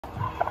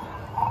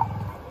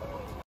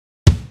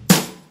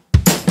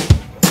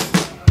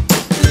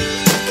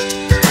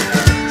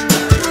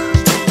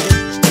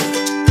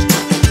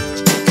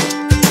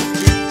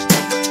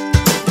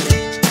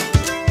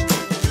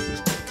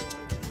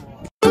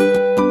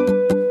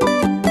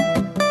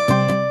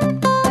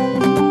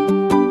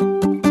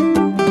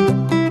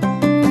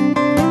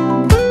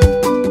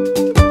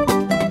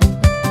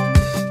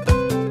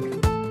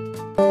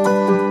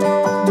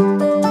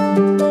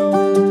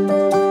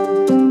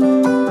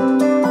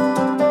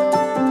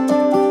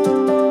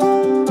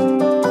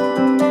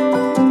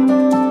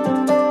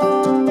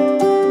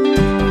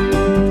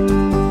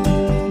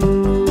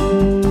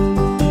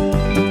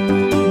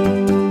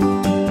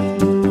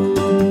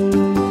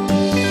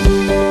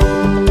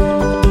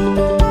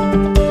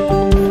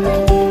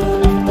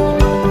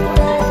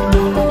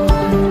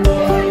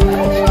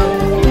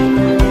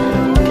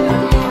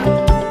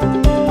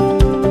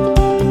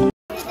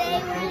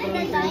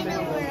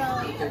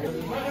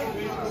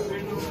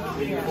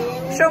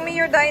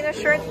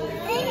dinosaur?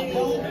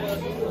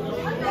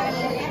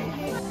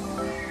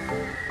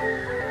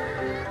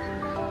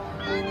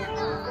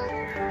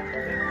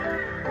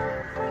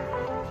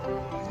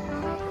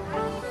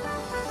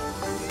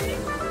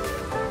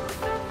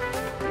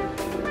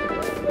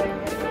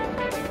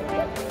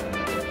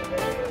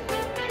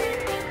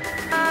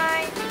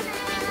 Hi.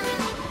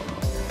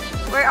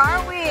 Where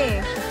are we?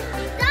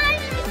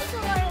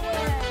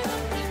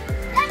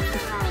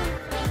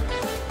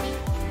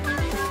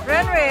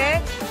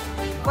 Renrich?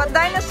 What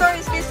dinosaur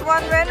is this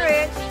one,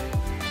 Renrich?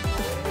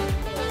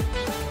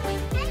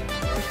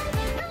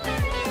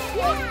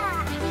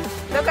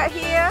 Yeah. Look at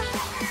here.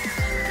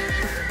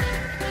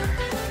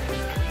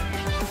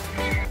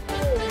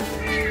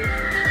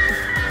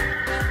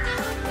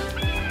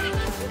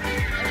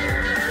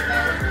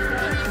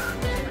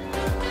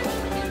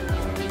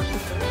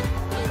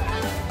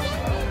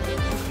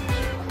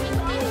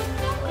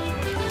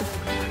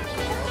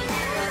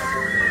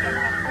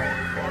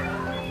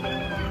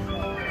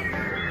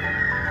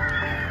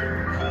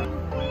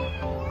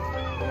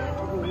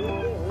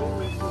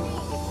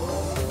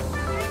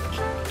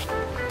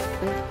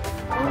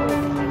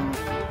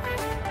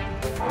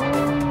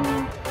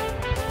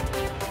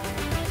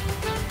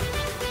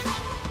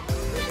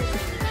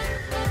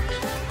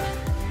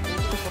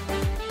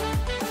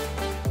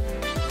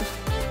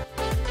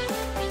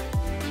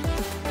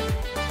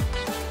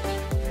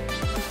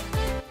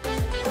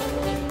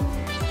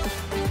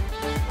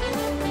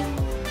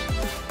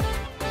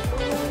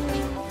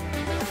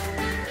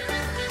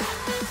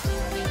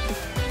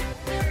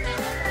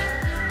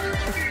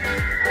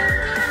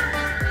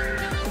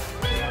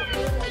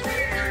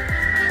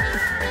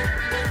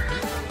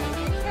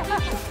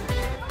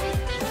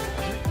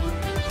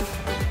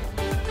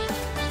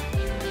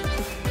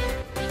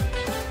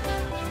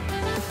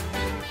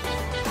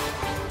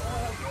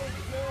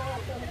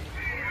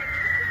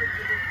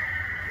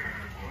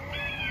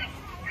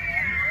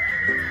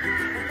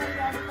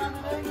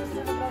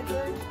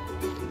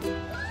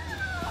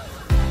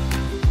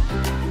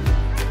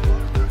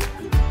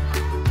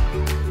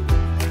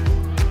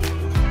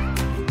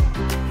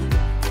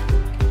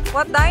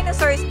 What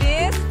dinosaur is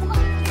this?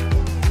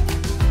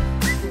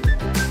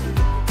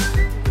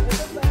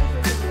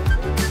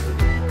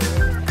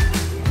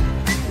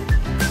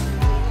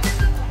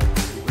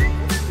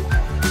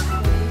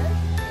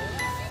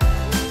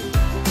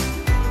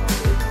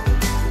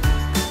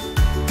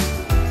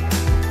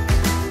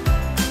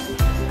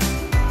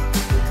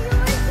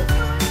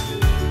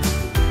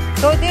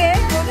 Go there.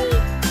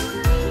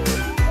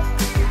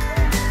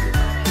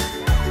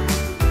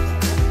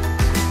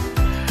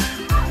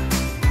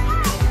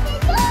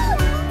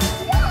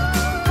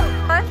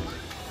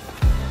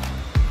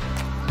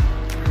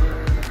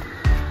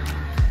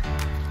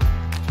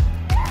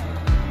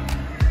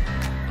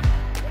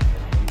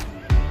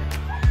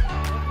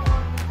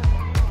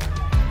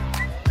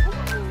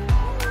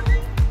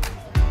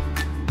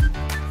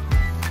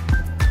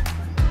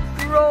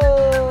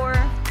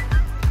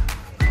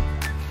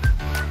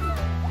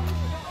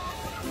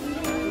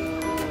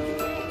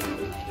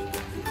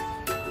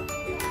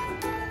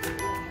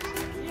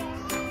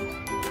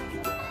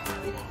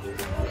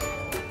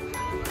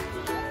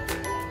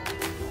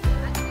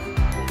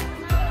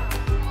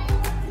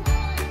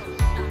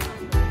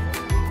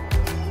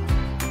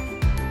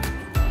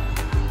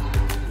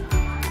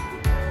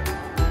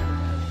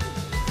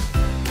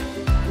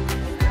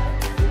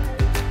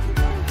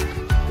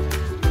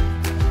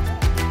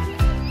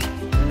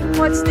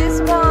 What's this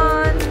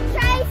one?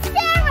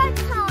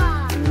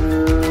 Triceratops!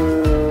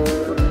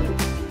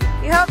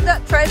 You have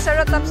that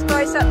Triceratops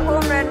toys at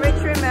home,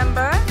 Renrich,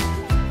 remember?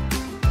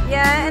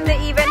 Yeah, and they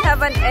even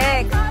have an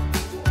egg.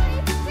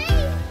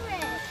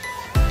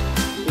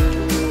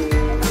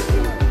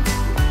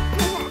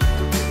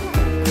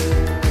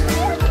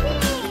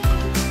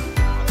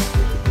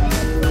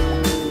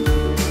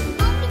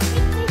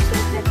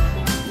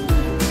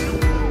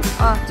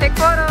 Oh, take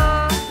photo!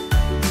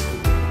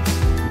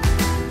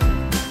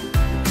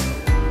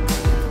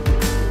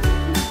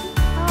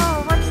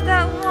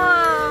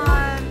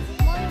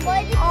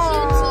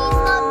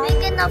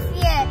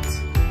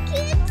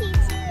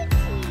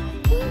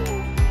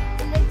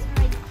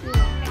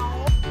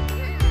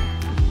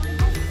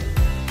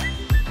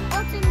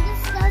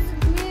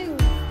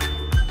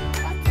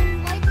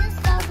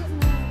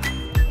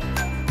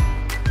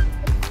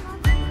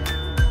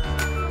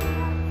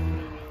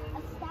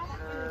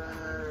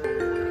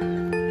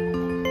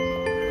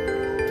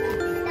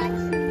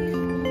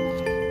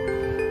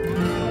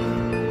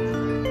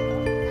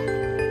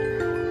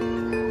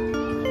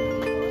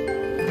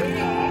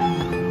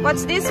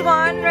 What's this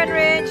one,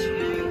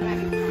 Renrich?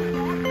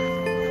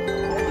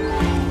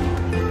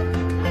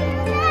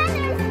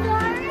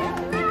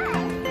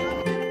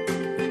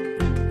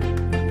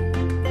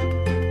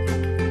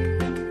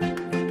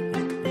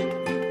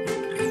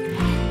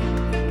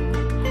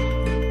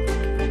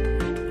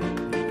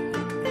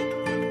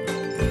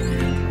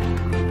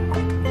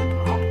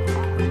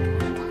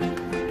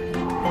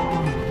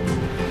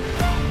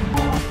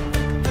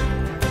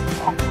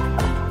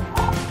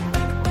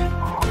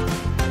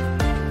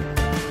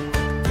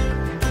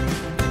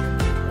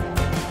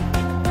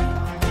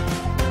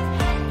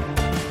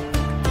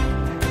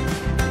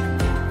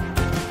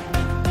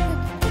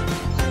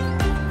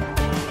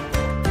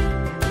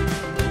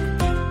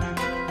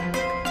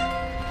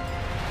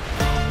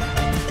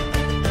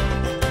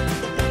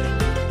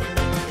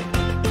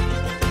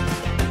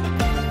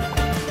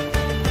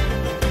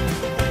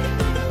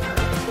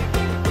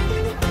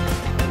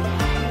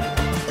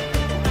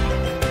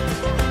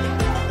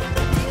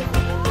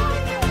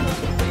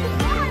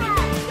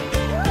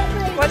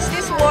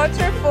 spots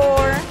are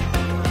for.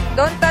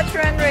 Don't touch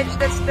Rich,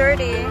 that's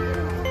dirty.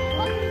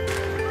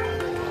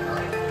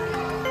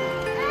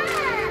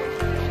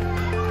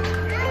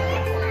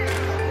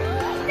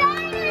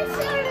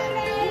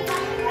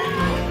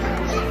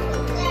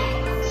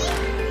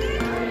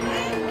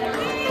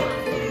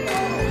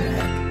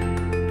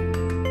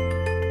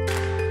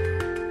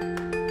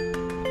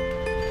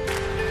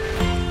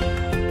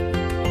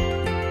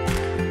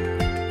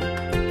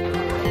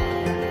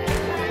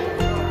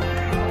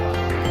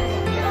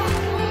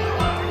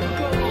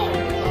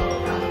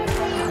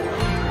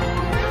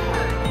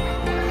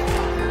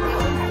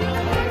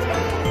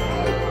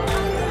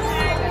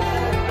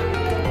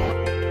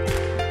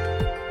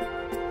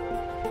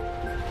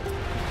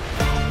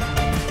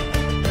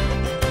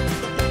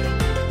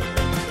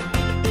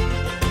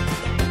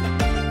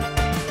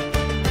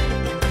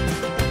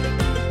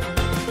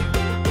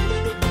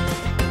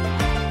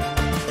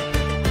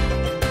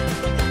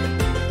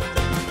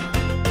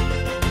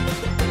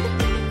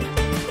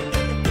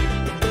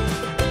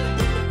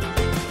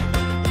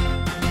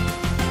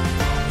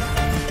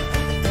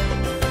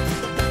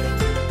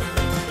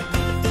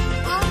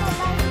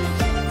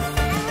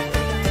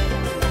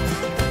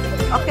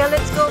 Okay,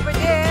 let's go over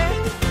there.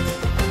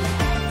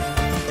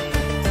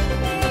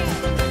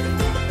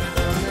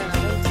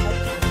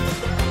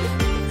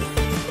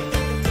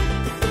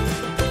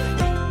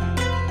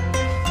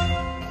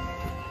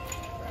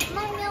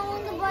 Mommy, I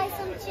want to buy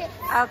some chips.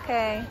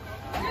 Okay.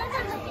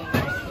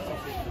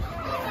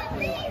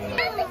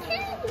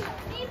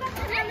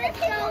 Let's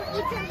go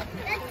eat some.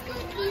 Let's go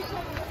eat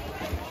some.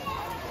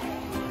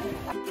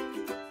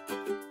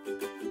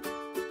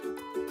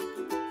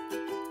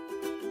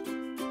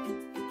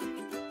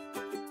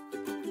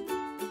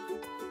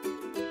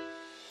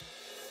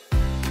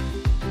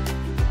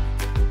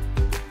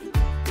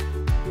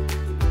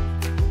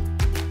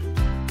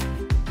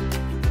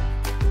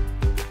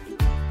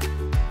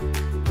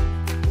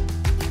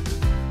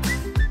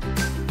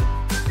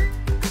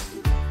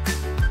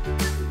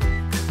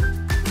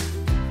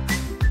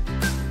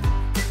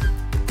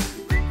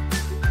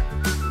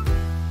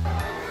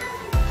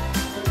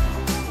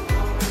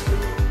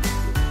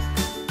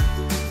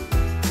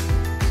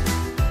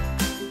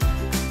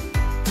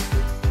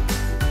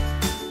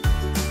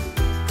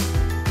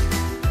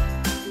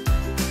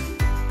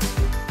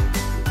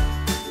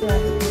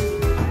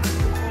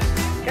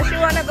 Does she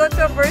wanna go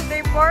to a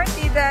birthday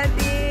party,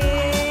 Daddy?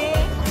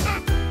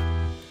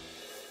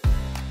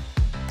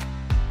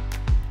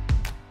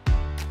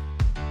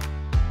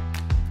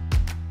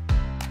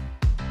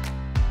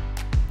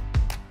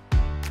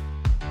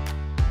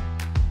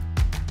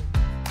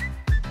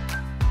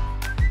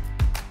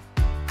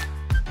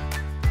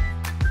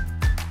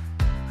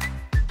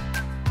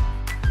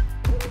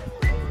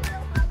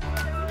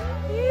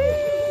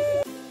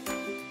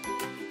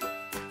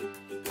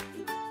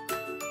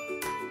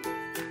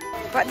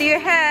 What do you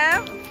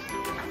have?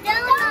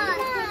 Donut!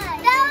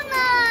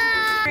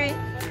 Donut!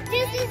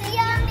 This is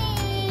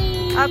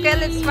yummy! Okay,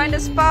 let's find a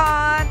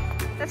spot.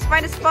 Let's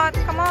find a spot.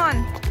 Come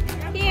on.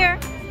 Here.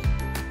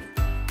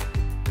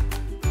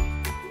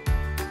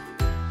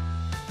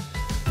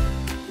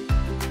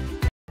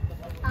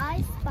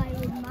 I spy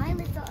with my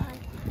little eye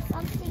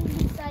something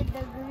beside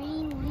the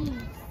green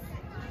leaves.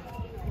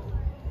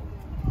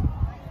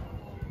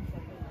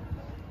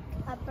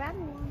 A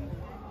brown one.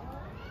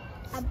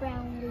 A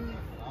brown leaf.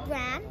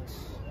 Branch?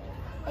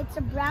 It's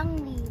a brown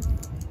leaf.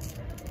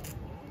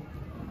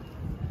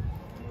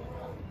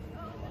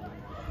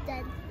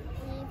 Dead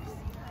leaves.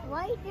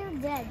 Why they're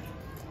dead?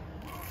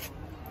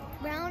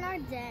 Brown are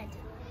dead.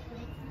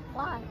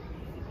 Why?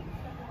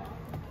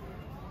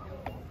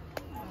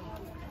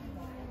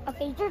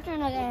 Okay, it's your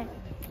turn again.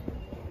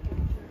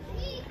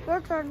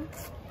 Your turn.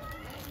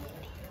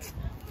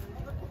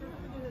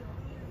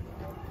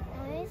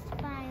 I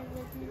spy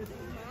with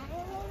my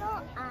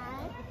little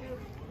eye.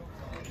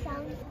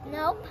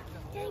 Nope.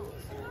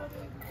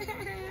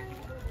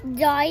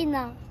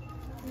 Dinah.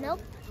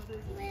 Nope.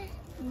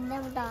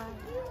 Never die.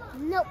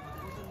 Nope.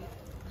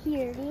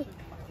 Here.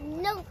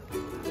 Nope.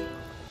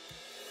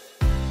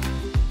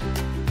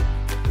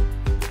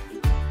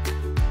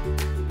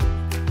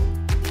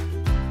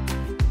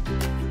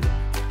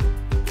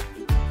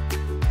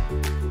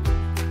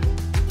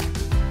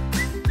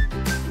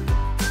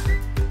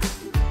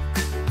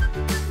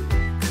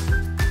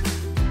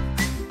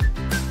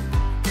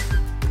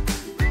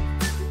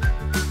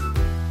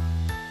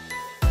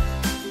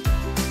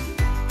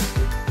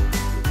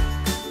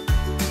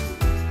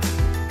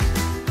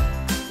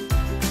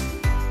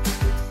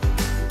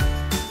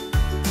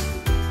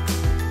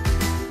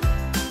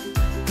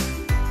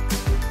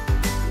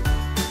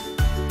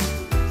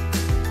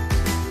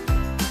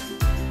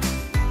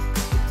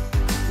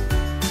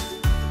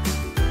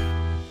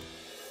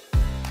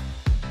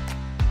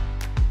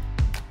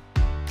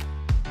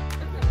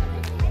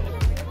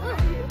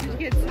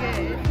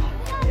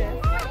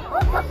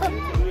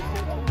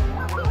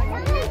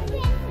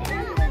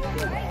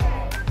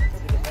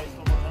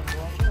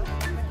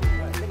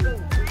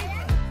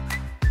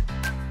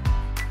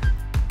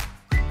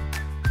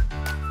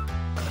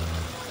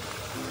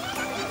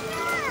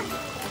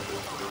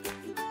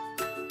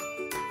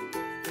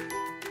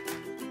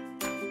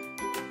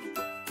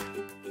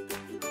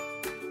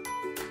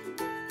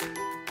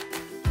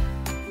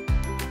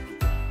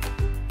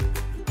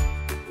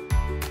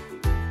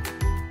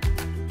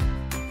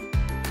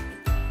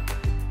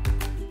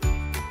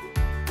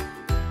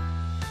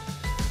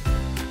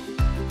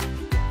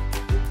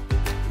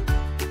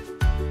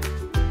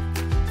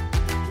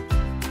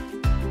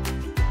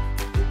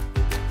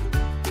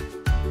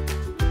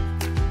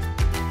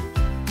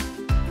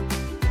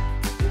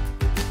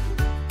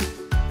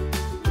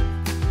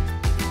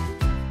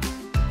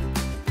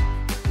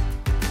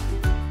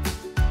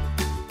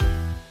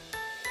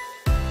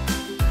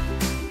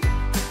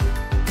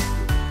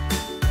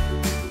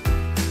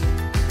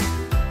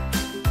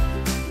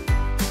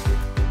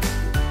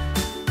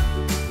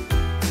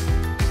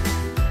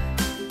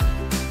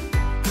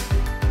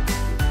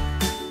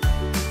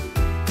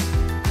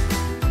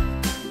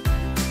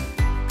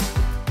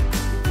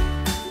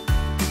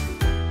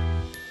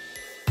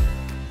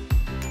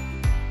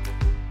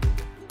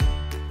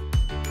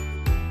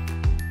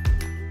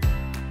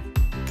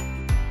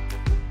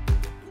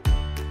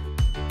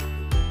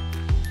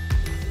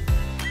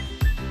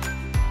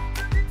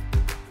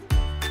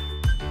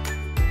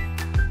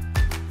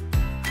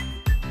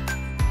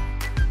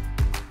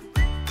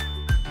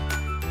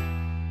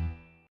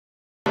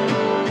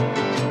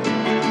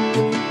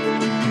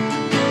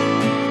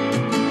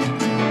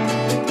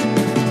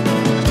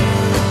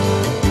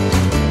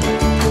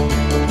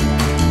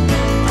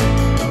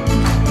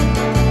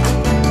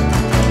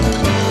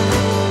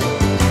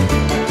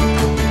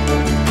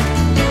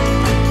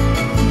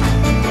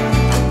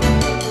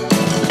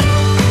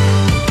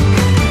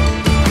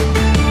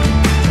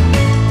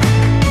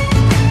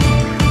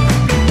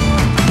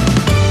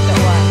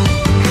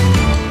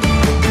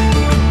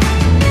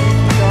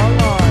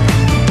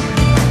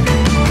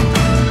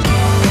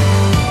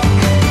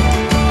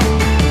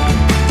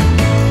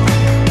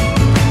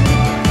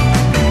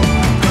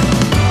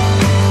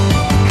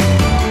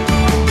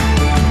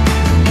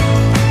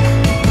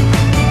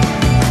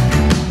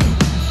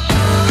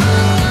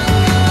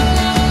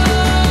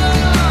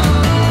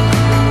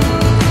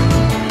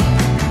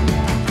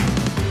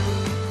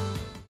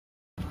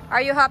 Are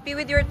you happy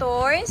with your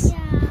toys?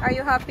 Yeah. Are you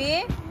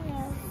happy?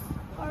 Yes.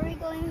 Are we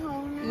going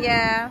home now?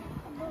 Yeah.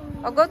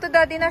 Oh, go to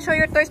Daddy na. Show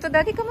your toys to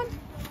Daddy. Come on.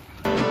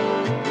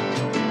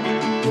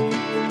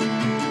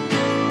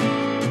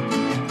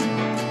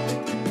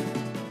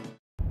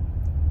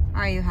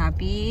 Are you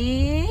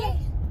happy?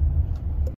 Yes.